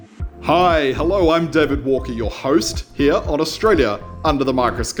Hi, hello, I'm David Walker, your host, here on Australia Under the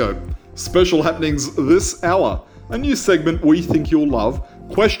Microscope. Special happenings this hour, a new segment we think you'll love,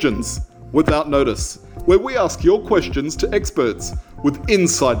 Questions Without Notice, where we ask your questions to experts with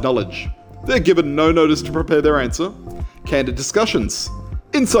inside knowledge. They're given no notice to prepare their answer. Candid discussions,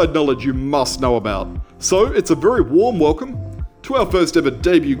 inside knowledge you must know about. So it's a very warm welcome to our first ever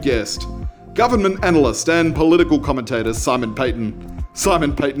debut guest, government analyst and political commentator Simon Payton.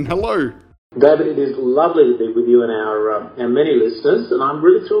 Simon Payton, hello. David, it is lovely to be with you and our many listeners, and I'm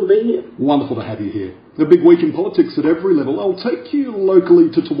really thrilled to be here. Wonderful to have you here. A big week in politics at every level. I'll take you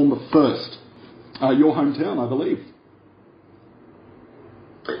locally to Toowoomba first. Your hometown, I believe.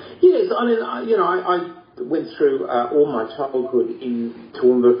 Yes, I went through all my childhood in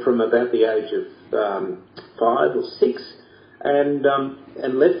Toowoomba from about the age of 5 or 6, and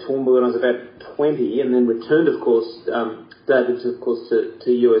left Toowoomba when I was about 20, and then returned, of course, David, to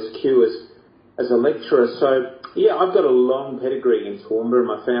USQ as a lecturer. So, yeah, I've got a long pedigree in Toowoomba, and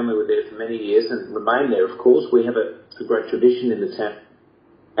my family were there for many years and remain there, of course. We have a great tradition in the town.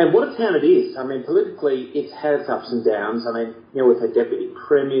 And what a town it is. I mean, politically, it has ups and downs. I mean, we've had deputy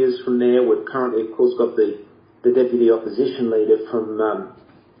premiers from there. We've currently, of course, got the deputy opposition leader from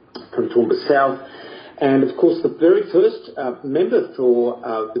Toowoomba South. And, of course, the very first member for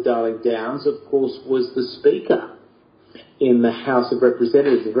the Darling Downs, of course, was the Speaker in the House of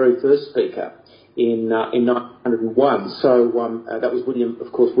Representatives, the very first Speaker in 1901. So that was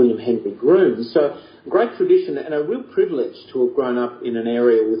William Henry Groom. So great tradition and a real privilege to have grown up in an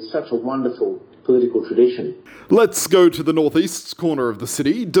area with such a wonderful political tradition. Let's go to the northeast corner of the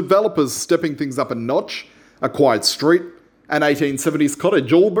city. Developers stepping things up a notch. A quiet street, an 1870s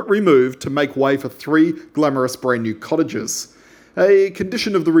cottage, all but removed to make way for 3 glamorous brand new cottages. A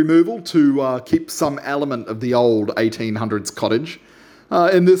condition of the removal to keep some element of the old 1800s cottage.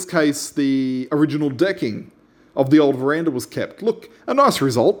 In this case, the original decking of the old veranda was kept. Look, a nice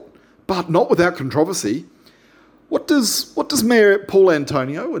result, but not without controversy. What does Mayor Paul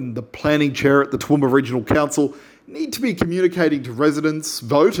Antonio and the planning chair at the Toowoomba Regional Council need to be communicating to residents,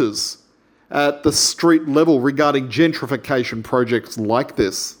 voters at the street level regarding gentrification projects like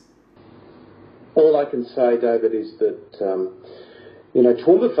this? All I can say, David, is that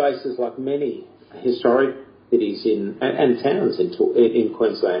Toowoomba faces, like many historic cities and towns in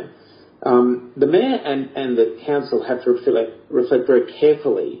Queensland, the mayor and the council have to reflect very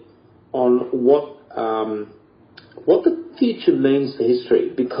carefully on what the future means for history,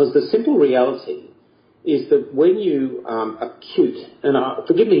 because the simple reality is that when you are cute, and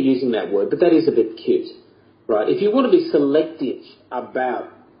forgive me using that word, but that is a bit cute, right? If you want to be selective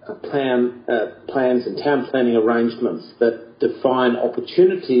about plans and town planning arrangements that define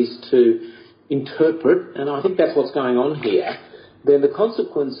opportunities to interpret, and I think that's what's going on here, then the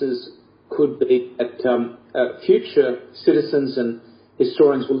consequences could be that future citizens and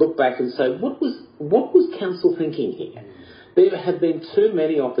historians will look back and say, what was council thinking here? There have been too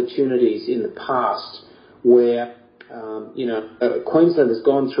many opportunities in the past where Queensland has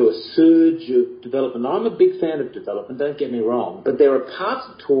gone through a surge of development. I'm a big fan of development, don't get me wrong, but there are parts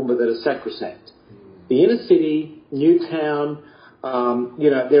of Toowoomba that are sacrosanct. The inner city, Newtown,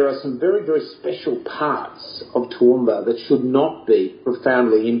 there are some very, very special parts of Toowoomba that should not be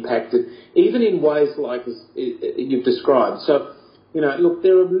profoundly impacted, even in ways like as you've described. So, look,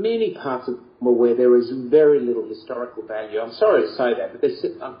 there are many parts of Toowoomba where there is very little historical value. I'm sorry to say that, but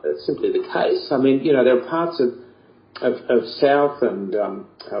that's simply the case. I mean, there are parts of South and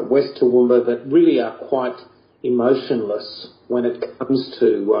West Toowoomba that really are quite emotionless when it comes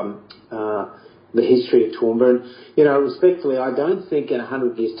to the history of Toowoomba. And, respectfully, I don't think in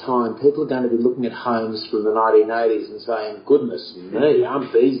 100 years' time people are going to be looking at homes from the 1980s and saying, goodness me,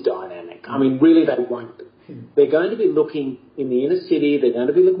 aren't these dynamic? I mean, really they won't be. They're going to be looking in the inner city, they're going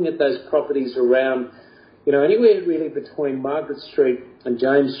to be looking at those properties around, anywhere really between Margaret Street and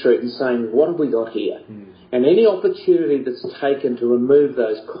James Street and saying, what have we got here? And any opportunity that's taken to remove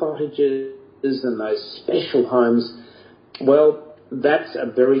those cottages and those special homes, well, that's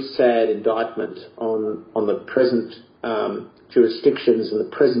a very sad indictment on the present jurisdictions and the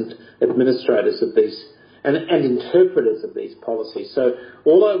present administrators of these and interpreters of these policies. So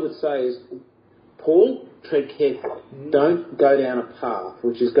all I would say is, Paul, tread carefully. Don't go down a path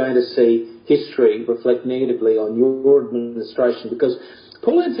which is going to see history reflect negatively on your administration, because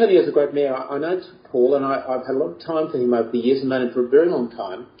Paul Antonio is a great mayor. I know Paul, and I've had a lot of time for him over the years and known him for a very long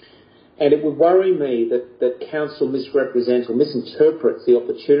time. And it would worry me that council misrepresents or misinterprets the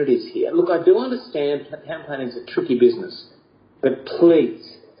opportunities here. Look, I do understand town planning is a tricky business, but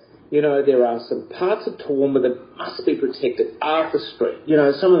please, there are some parts of Toowoomba that must be protected. Arthur Street,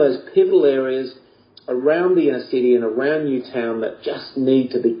 some of those pivotal areas around the inner city and around Newtown that just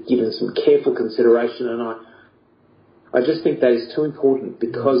need to be given some careful consideration. And I just think that is too important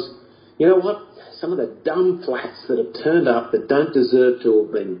because, you know what, some of the dumb flats that have turned up that don't deserve to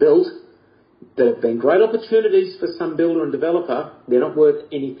have been built, that have been great opportunities for some builder and developer, they're not worth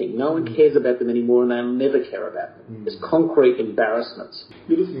anything. No one cares about them anymore and they'll never care about them. It's concrete embarrassments.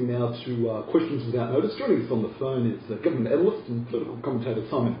 You're listening now to Questions Without Notice. Joining us on the phone is government analyst and political commentator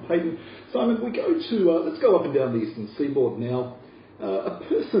Simon Payton. Simon, let's go up and down the eastern seaboard now. A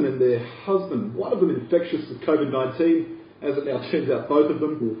person and their husband, one of them infectious with COVID-19, as it now turns out both of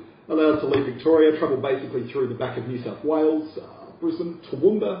them, allowed to leave Victoria, travel basically through the back of New South Wales, Brisbane,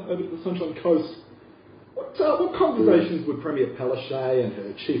 Toowoomba, over to the Sunshine Coast. What conversations would Premier Palaszczuk and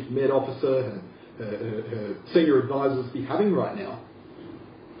her Chief Med Officer and her senior advisors be having right now?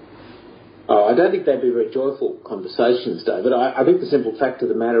 Oh, I don't think they'd be very joyful conversations, David. I think the simple fact of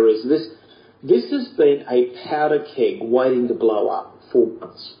the matter is this has been a powder keg waiting to blow up for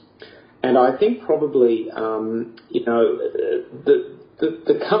months. And I think probably, the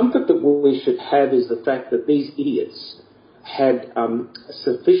comfort that we should have is the fact that these idiots had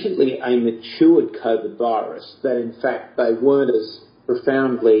sufficiently a matured COVID virus that in fact they weren't as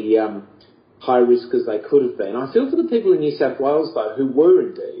profoundly high risk as they could have been. I feel for the people in New South Wales though who were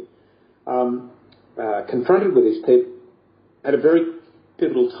indeed confronted with these people at a very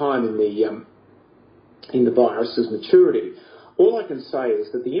pivotal time in the virus's maturity. All I can say is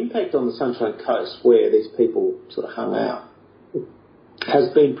that the impact on the Sunshine Coast where these people sort of hung out has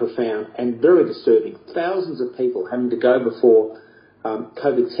been profound and very disturbing. Thousands of people having to go before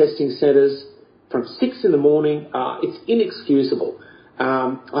COVID testing centres from 6 in the morning. It's inexcusable.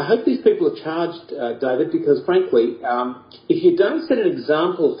 I hope these people are charged, David, because frankly, if you don't set an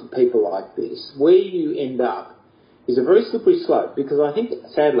example for people like this, where you end up is a very slippery slope, because I think,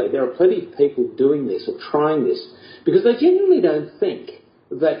 sadly, there are plenty of people doing this or trying this because they genuinely don't think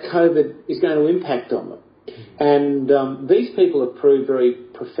that COVID is going to impact on them. And these people have proved very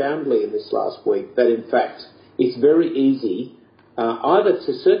profoundly in this last week that, in fact, it's very easy either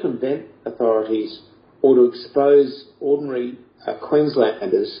to circumvent authorities or to expose ordinary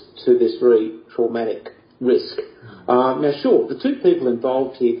Queenslanders to this very traumatic risk. Now, sure, the two people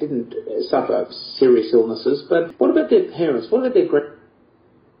involved here didn't suffer serious illnesses, but what about their parents? What about the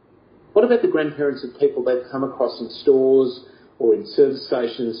grandparents of people they've come across in stores or in service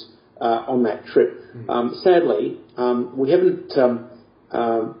stations on that trip? Sadly, we haven't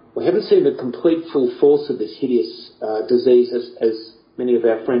seen the complete full force of this hideous disease as many of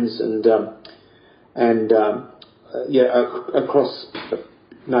our friends across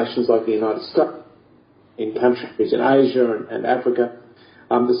nations like the United States, in countries in Asia and Africa.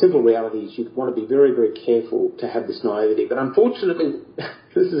 The simple reality is you want to be very, very careful to have this naivety. But unfortunately,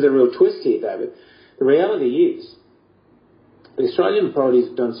 this is a real twist here, David. The reality is the Australian authorities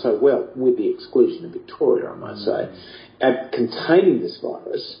have done so well, with the exclusion of Victoria, I might say, at containing this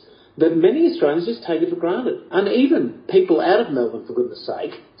virus, that many Australians just take it for granted. And even people out of Melbourne, for goodness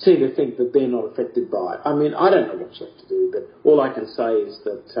sake, seem to think that they're not affected by it. I mean, I don't know what you have to do, but all I can say is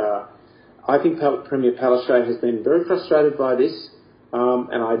that I think Premier Palaszczuk has been very frustrated by this,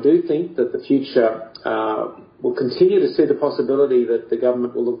 and I do think that the future will continue to see the possibility that the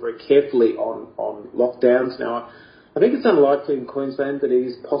government will look very carefully on lockdowns. Now, I think it's unlikely in Queensland that it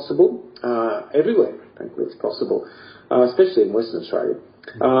is possible. Everywhere, frankly, it's possible, especially in Western Australia.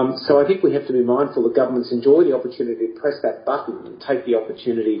 So I think we have to be mindful that governments enjoy the opportunity to press that button and take the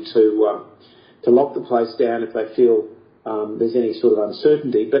opportunity to lock the place down if they feel there's any sort of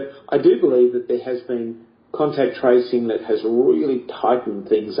uncertainty. But I do believe that there has been contact tracing that has really tightened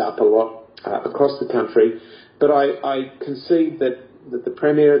things up a lot across the country. But I concede that the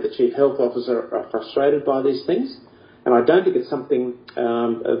Premier, the Chief Health Officer are frustrated by these things. And I don't think it's something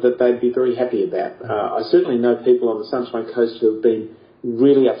that they'd be very happy about. I certainly know people on the Sunshine Coast who have been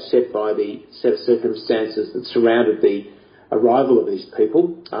really upset by the set of circumstances that surrounded the arrival of these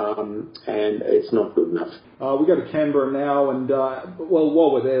people, and it's not good enough. We go to Canberra now, and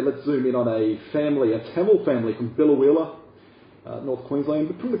while we're there, let's zoom in on a Tamil family from Biloela, North Queensland.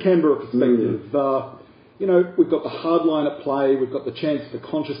 But from the Canberra perspective, we've got the hard line at play, we've got the chance for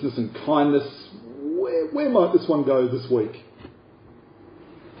consciousness and kindness. Where might this one go this week?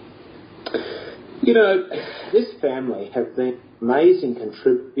 This family have been an amazing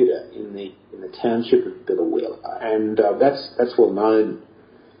contributor in the township of Biloela, and that's well known,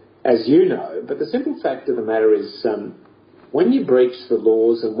 as you know. But the simple fact of the matter is, when you breach the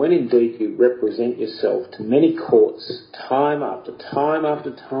laws and when indeed you represent yourself to many courts time after time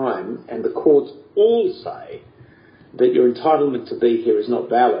after time, and the courts all say that your entitlement to be here is not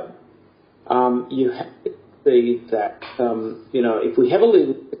valid, you have to see that, if we have a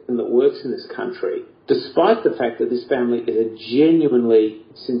legal system that works in this country, despite the fact that this family is a genuinely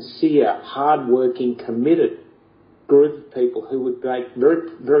sincere, hard-working, committed group of people who would make very,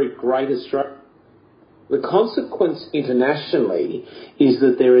 very great Australians, the consequence internationally is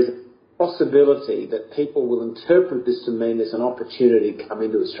that there is a possibility that people will interpret this to mean there's an opportunity to come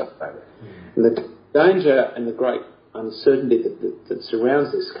into Australia. And the danger and the great uncertainty that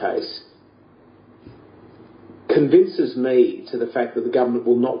surrounds this case convinces me to the fact that the government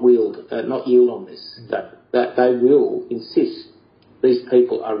will not yield on this, that they will insist these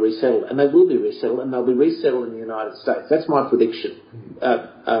people are resettled, and they will be resettled, and they'll be resettled in the United States. That's my prediction.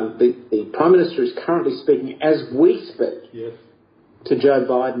 The Prime Minister is currently speaking, as we speak, to Joe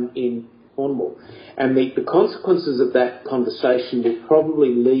Biden in Cornwall. And the consequences of that conversation will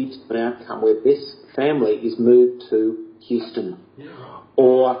probably lead to an outcome where this family is moved to Houston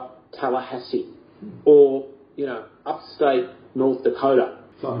or Tallahassee or, upstate North Dakota.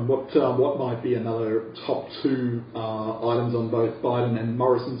 Simon, what might be another top two items on both Biden and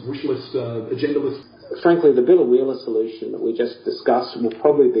Morrison's wish list, agenda list? Frankly, the Bill of Wheeler solution that we just discussed will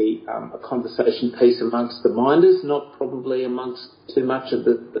probably be a conversation piece amongst the minders, not probably amongst too much of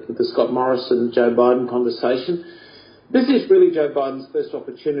the Scott Morrison-Joe Biden conversation. This is really Joe Biden's first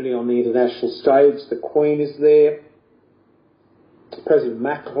opportunity on the international stage. The Queen is there. President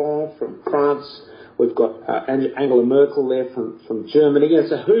Macron from France. We've got Angela Merkel there from Germany.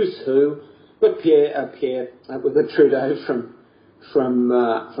 It's a who's who. But we've got Trudeau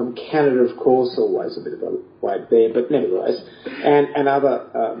from Canada, of course, always a bit of a wait there, but nevertheless, and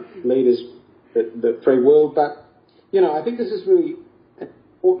other leaders, the free world. But I think this is really an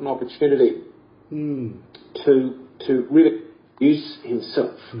important opportunity to really use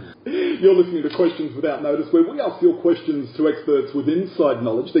himself. You're listening to Questions Without Notice, where we ask your questions to experts with inside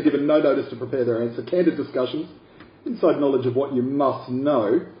knowledge. They're given no notice to prepare their answer. Candid discussions, inside knowledge of what you must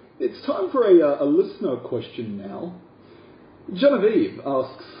know. It's time for a listener question now. Genevieve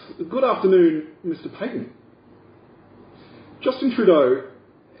asks, good afternoon, Mr. Payton. Justin Trudeau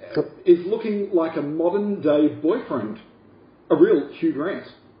is looking like a modern-day boyfriend, a real Hugh Grant.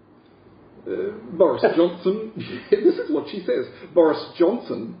 Boris Johnson, this is what she says, Boris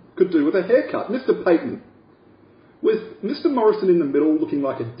Johnson could do with a haircut. Mr. Payton, with Mr. Morrison in the middle looking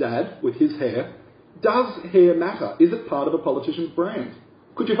like a dad with his hair, does hair matter? Is it part of a politician's brand?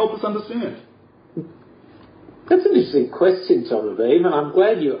 Could you help us understand? That's an interesting question, Genevieve, and I'm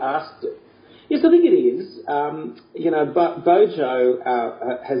glad you asked it. Yes, I think it is. Bojo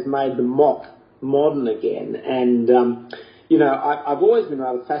has made the mop modern again, and I've always been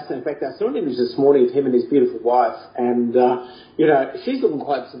rather fascinated. In fact, I saw an image this morning of him and his beautiful wife, and, she's looking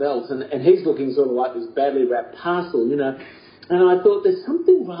quite svelte, and he's looking sort of like this badly wrapped parcel, and I thought there's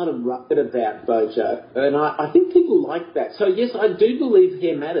something rather rugged about Bojo, and I think people like that. So, yes, I do believe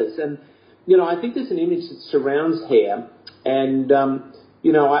hair matters, and, I think there's an image that surrounds hair, and,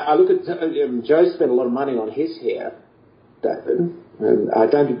 I look at, Joe spent a lot of money on his hair, David, and I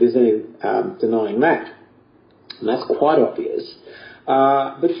don't think there's any denying that. And that's quite obvious.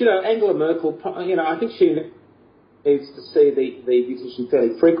 But, Angela Merkel, I think she needs to see the beautician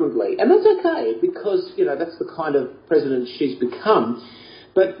fairly frequently. And that's okay because, that's the kind of president she's become.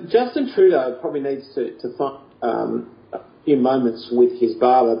 But Justin Trudeau probably needs to find a few moments with his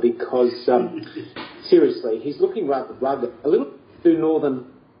barber because, seriously, he's looking rather rugged, a little too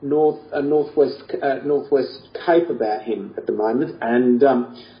northwest Cape about him at the moment. And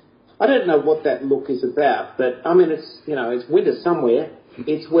I don't know what that look is about, but I mean, it's winter somewhere.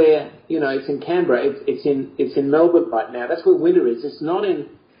 It's where, it's in Canberra. It's in Melbourne right now. That's where winter is. It's not in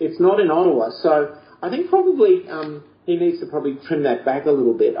Ottawa. So I think probably he needs to probably trim that back a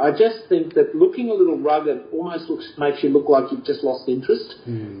little bit. I just think that looking a little rugged almost makes you look like you've just lost interest.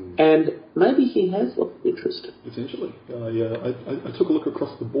 And maybe he has lost interest. Potentially. I took a look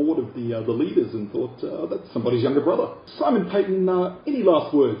across the board of the leaders and thought that's somebody's younger brother. Simon Payton, any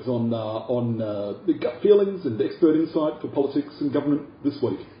last words on the gut feelings and expert insight for politics and government this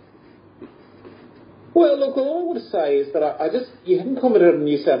week? Well, look, all I want to say is that you haven't commented on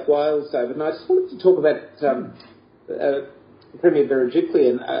New South Wales, David, and I just wanted to talk about Premier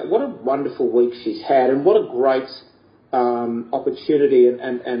Berejiklian. What a wonderful week she's had, and what a great opportunity.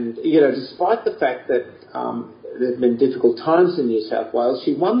 And despite the fact that there have been difficult times in New South Wales,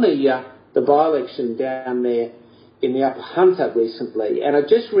 she won the by-election down there in the upper hunter recently, and it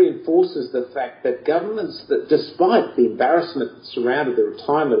just reinforces the fact that governments, that despite the embarrassment that surrounded the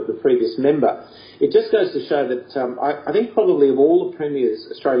retirement of the previous member, it just goes to show that I think probably of all the premiers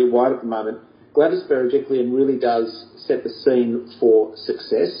Australia-wide at the moment, Gladys Berejiklian really does set the scene for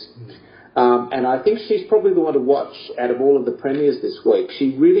success. And I think she's probably the one to watch out of all of the premiers this week.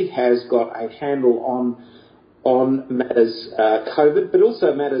 She really has got a handle on matters COVID, but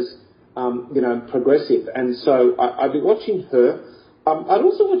also matters progressive. And so I'd be watching her. I'd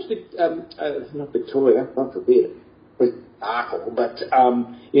also watch not Victoria, God forbid, with Arkle, but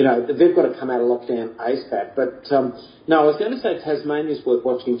they've got to come out of lockdown ASAP. But no, I was going to say Tasmania's worth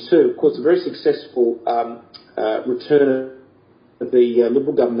watching too. Of course, a very successful return of the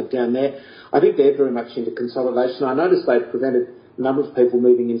Liberal government down there. I think they're very much into consolidation. I noticed they've prevented a number of people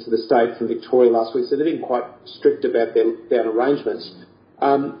moving into the state from Victoria last week, so they've been quite strict about their arrangements.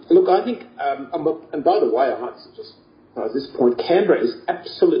 Look, I think, and by the way, I might just at this point, Canberra is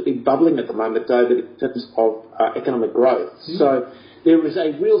absolutely bubbling at the moment, David, in terms of economic growth. So there is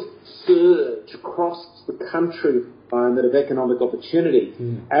a real surge across the country of economic opportunity.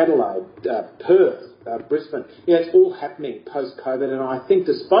 Adelaide, Perth, Brisbane. It's all happening post-COVID, and I think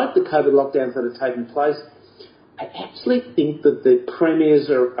despite the COVID lockdowns that are taking place, I actually think that the premiers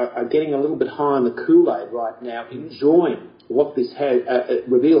are getting a little bit high on the Kool-Aid right now, enjoying what this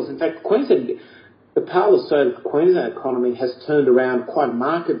reveals. In fact, Queensland, the parlous state of the Queensland economy has turned around quite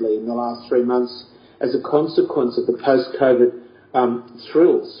markedly in the last 3 months as a consequence of the post-COVID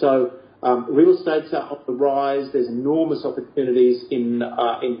thrills. So real estate's on the rise. There's enormous opportunities in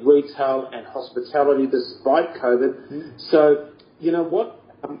retail and hospitality despite COVID. So, you know what?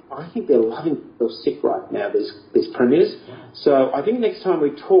 I think they're loving themselves sick right now, these premiers. So I think next time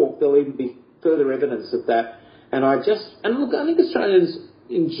we talk, there'll even be further evidence of that. And look, I think Australians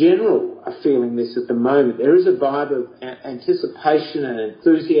in general are feeling this at the moment. There is a vibe of anticipation and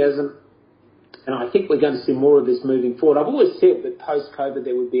enthusiasm, and I think we're going to see more of this moving forward. I've always said that post-COVID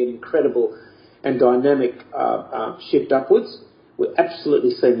there would be an incredible and dynamic shift upwards. We're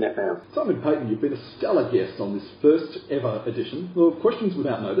absolutely seeing that now. Simon Payton, you've been a stellar guest on this first ever edition of Questions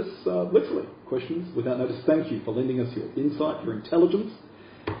Without Notice. Literally, Questions Without Notice. Thank you for lending us your insight, your intelligence.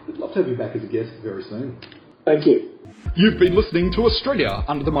 We'd love to have you back as a guest very soon. Thank you. You've been listening to Australia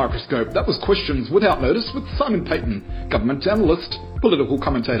Under the Microscope. That was Questions Without Notice with Simon Payton, government analyst, political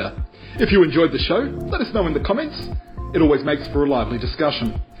commentator. If you enjoyed the show, let us know in the comments. It always makes for a lively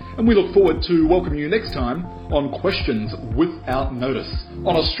discussion. And we look forward to welcoming you next time on Questions Without Notice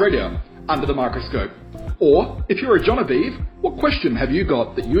on Australia Under the Microscope. Or, if you're a Genevieve, what question have you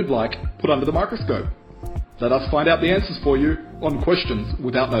got that you'd like put under the microscope? Let us find out the answers for you on Questions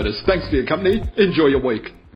Without Notice. Thanks for your company. Enjoy your week.